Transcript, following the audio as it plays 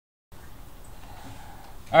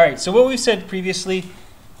All right, so what we've said previously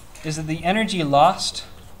is that the energy lost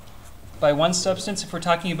by one substance, if we're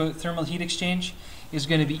talking about thermal heat exchange, is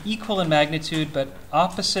going to be equal in magnitude but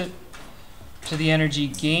opposite to the energy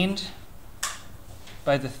gained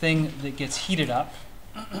by the thing that gets heated up.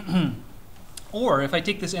 Or if I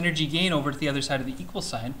take this energy gain over to the other side of the equal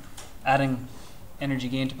sign, adding energy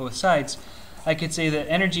gain to both sides, I could say that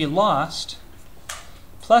energy lost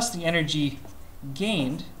plus the energy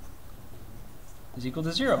gained is equal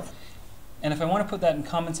to 0. And if I want to put that in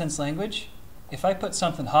common sense language, if I put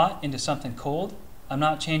something hot into something cold, I'm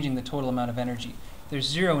not changing the total amount of energy. There's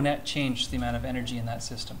 0 net change to the amount of energy in that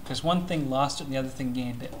system, because one thing lost it and the other thing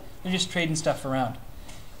gained it. They're just trading stuff around.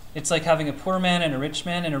 It's like having a poor man and a rich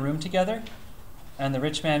man in a room together, and the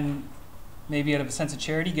rich man, maybe out of a sense of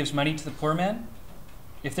charity, gives money to the poor man.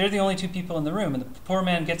 If they're the only two people in the room and the poor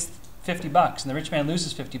man gets $50 and the rich man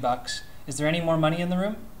loses $50, is there any more money in the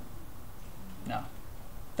room? No.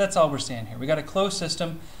 That's all we're saying here. We got a closed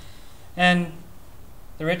system, and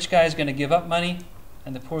the rich guy is going to give up money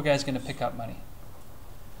and the poor guy is going to pick up money.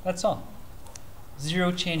 That's all.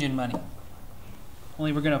 0 change in money.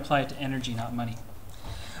 Only we're going to apply it to energy, not money.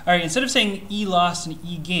 All right, instead of saying E lost and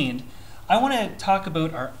E gained, I want to talk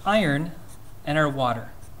about our iron and our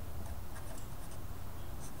water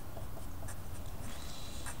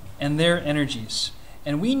and their energies.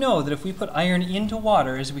 And we know that if we put iron into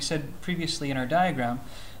water, as we said previously in our diagram,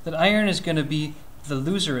 that iron is going to be the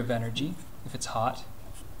loser of energy if it's hot,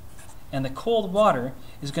 and the cold water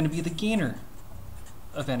is going to be the gainer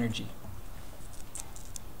of energy.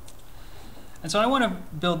 And so I want to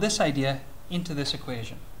build this idea into this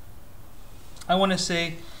equation. I want to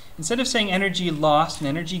say, instead of saying energy lost and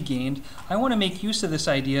energy gained, I want to make use of this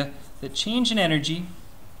idea that change in energy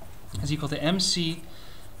is equal to mc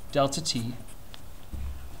delta T.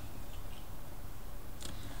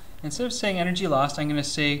 Instead of saying energy lost, I'm going to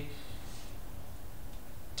say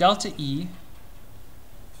delta E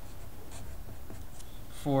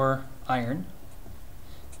for iron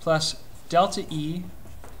plus delta E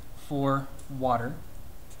for water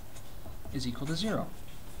is equal to 0.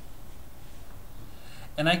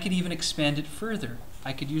 And I could even expand it further.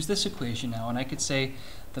 I could use this equation now, and I could say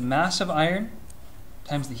the mass of iron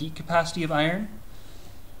times the heat capacity of iron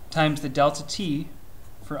times the delta T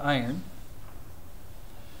for iron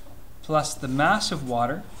plus the mass of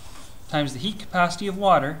water times the heat capacity of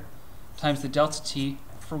water times the delta T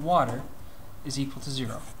for water is equal to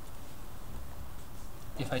 0.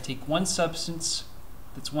 If I take one substance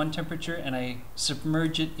that's one temperature and I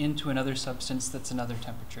submerge it into another substance that's another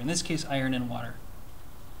temperature, in this case iron and water.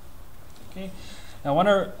 Okay. Now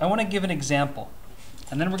I want to give an example,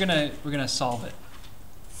 and then we're gonna solve it.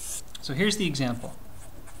 So here's the example.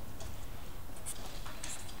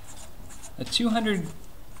 A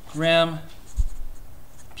 200-gram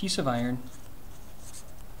piece of iron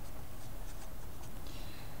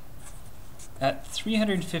at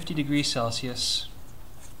 350 degrees Celsius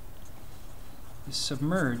is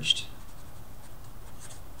submerged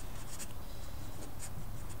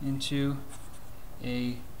into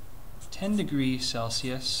a 10 degrees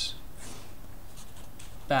Celsius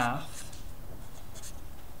bath,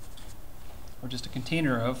 or just a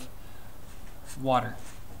container of water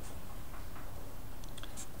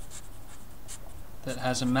that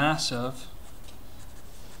has a mass of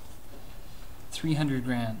 300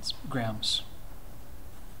 grams.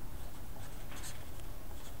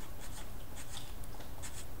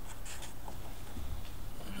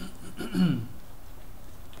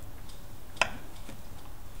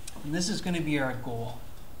 And this is going to be our goal.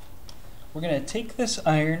 We're going to take this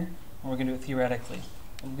iron, and we're going to do it theoretically.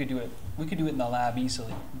 We could do it in the lab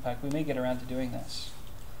easily. In fact, we may get around to doing this.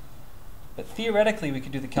 But theoretically, we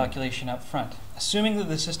could do the calculation up front. Assuming that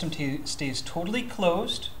the system stays totally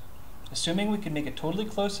closed, assuming we can make a totally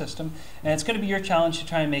closed system, and it's going to be your challenge to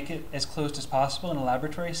try and make it as closed as possible in a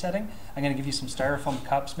laboratory setting. I'm going to give you some styrofoam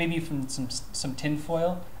cups, maybe even some tin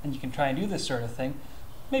foil, and you can try and do this sort of thing.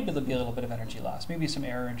 Maybe there'll be a little bit of energy loss, maybe some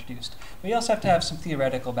error introduced. But you also have to have some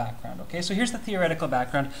theoretical background, okay? So here's the theoretical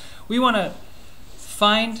background. We want to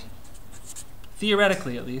find,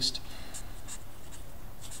 theoretically at least,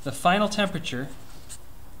 the final temperature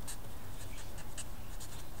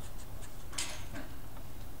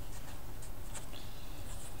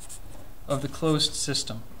of the closed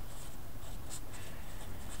system.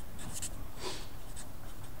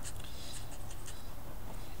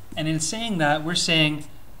 And in saying that, we're saying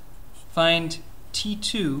find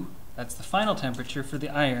T2, that's the final temperature for the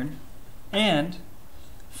iron, and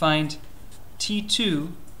find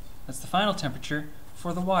T2, that's the final temperature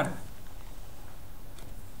for the water.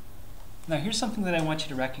 Now here's something that I want you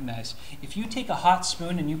to recognize. If you take a hot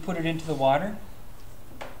spoon and you put it into the water,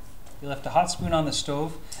 you left a hot spoon on the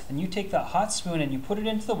stove, and you take that hot spoon and you put it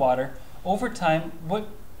into the water, over time, what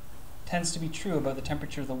tends to be true about the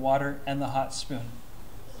temperature of the water and the hot spoon?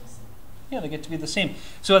 Yeah, they get to be the same.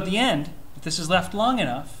 So at the end, if this is left long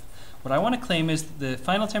enough, what I want to claim is the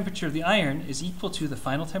final temperature of the iron is equal to the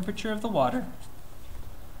final temperature of the water.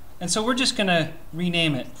 And so we're just going to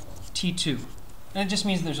rename it T2. And it just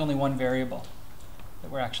means there's only one variable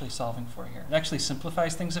that we're actually solving for here. It actually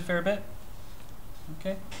simplifies things a fair bit.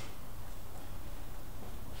 Okay?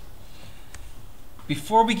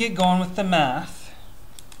 Before we get going with the math,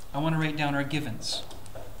 I want to write down our givens.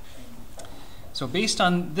 So based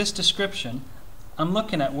on this description, I'm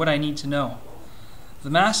looking at what I need to know. The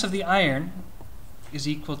mass of the iron is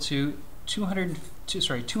equal to 200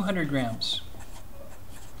 grams.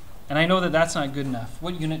 And I know that that's not good enough.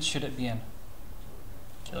 What units should it be in?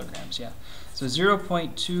 Kilograms, yeah. So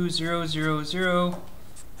 0.2000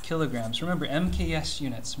 kilograms. Remember, MKS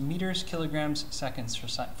units, meters, kilograms, seconds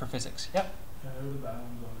for physics. Yep.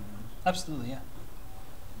 Absolutely, yeah.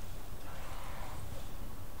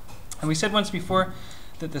 And we said once before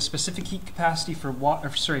that the specific heat capacity for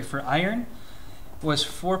iron was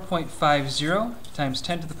 4.50 times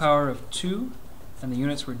 10 to the power of 2, and the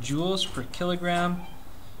units were joules per kilogram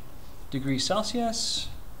degrees Celsius.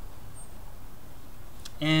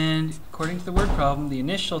 And according to the word problem, the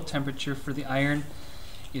initial temperature for the iron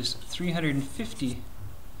is 350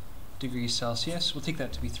 degrees Celsius. We'll take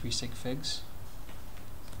that to be 3 sig figs.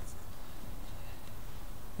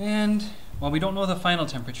 And while we don't know the final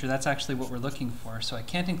temperature, that's actually what we're looking for, so I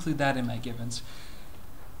can't include that in my givens.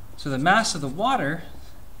 So the mass of the water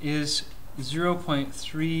is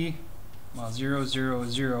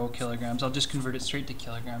 0.3000 kilograms. I'll just convert it straight to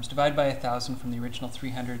kilograms. Divide by 1,000 from the original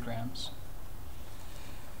 300 grams.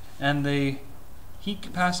 And the heat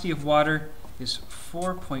capacity of water is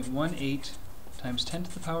 4.18 times 10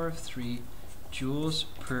 to the power of 3 joules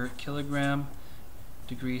per kilogram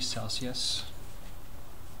degrees Celsius.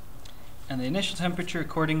 And the initial temperature,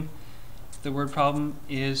 according to the word problem,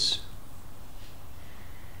 is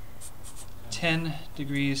 10.0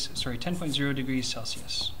 degrees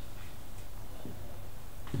Celsius.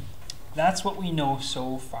 That's what we know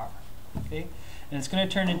so far. Okay? And it's going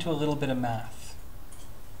to turn into a little bit of math.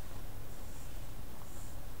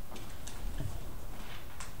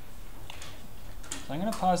 So I'm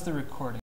going to pause the recording.